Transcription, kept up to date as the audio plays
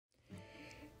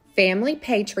family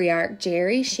patriarch,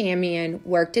 Jerry Shamion,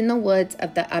 worked in the woods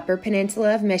of the Upper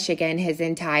Peninsula of Michigan his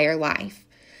entire life,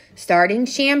 starting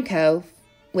Shamco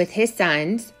with his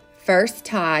sons, first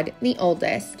Todd, the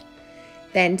oldest.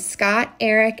 Then Scott,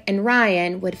 Eric, and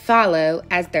Ryan would follow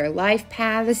as their life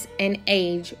paths and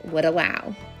age would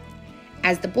allow.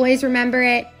 As the boys remember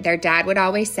it, their dad would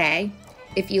always say,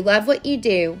 "If you love what you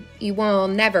do, you will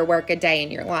never work a day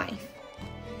in your life."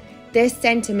 This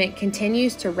sentiment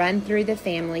continues to run through the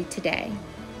family today.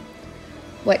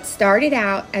 What started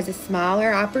out as a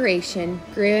smaller operation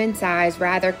grew in size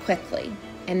rather quickly,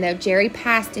 and though Jerry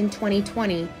passed in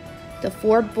 2020, the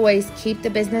four boys keep the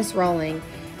business rolling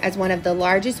as one of the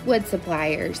largest wood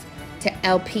suppliers to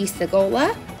LP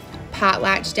Segola,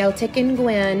 Potlatch Deltic and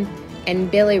Gwyn, and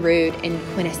Billerud in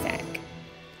Quinnipiac,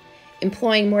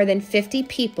 employing more than 50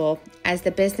 people as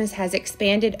the business has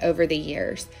expanded over the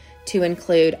years to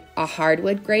include a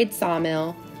hardwood grade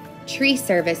sawmill, tree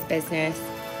service business,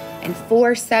 and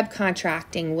 4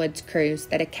 subcontracting woods crews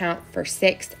that account for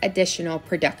 6 additional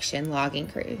production logging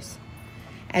crews,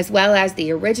 as well as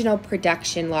the original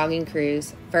production logging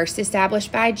crews first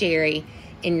established by Jerry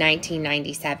in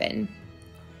 1997.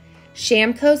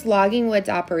 Shamco's logging woods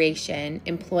operation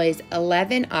employs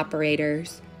 11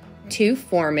 operators, 2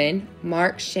 foremen,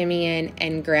 Mark Shamion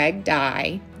and Greg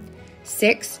Dye,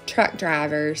 6 truck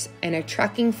drivers, and a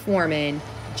trucking foreman,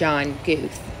 John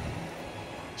Guth.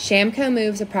 Shamco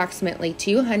moves approximately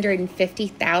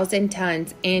 250,000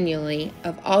 tons annually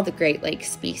of all the Great Lakes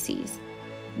species,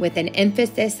 with an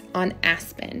emphasis on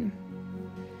aspen.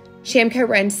 Shamco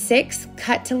runs 6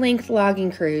 cut-to-length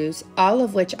logging crews, all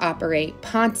of which operate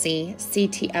Ponce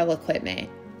CTL equipment,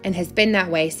 and has been that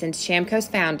way since Shamco's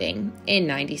founding in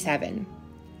 '97.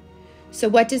 So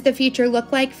what does the future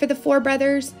look like for the 4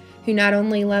 brothers, who not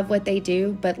only love what they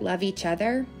do, but love each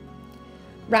other?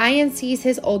 Ryan sees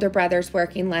his older brothers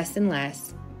working less and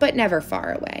less, but never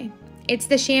far away. It's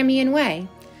the Shamion way,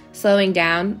 slowing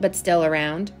down but still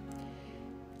around.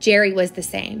 Jerry was the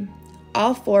same.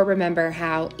 All 4 remember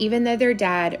how, even though their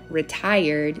dad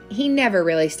retired, he never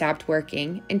really stopped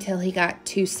working until he got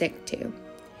too sick to.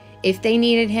 If they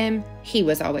needed him, he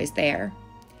was always there.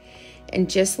 And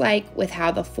just like with how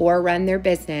the 4 run their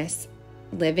business,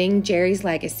 living Jerry's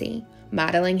legacy,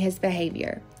 modeling his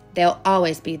behavior, they'll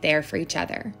always be there for each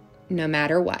other, no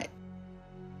matter what.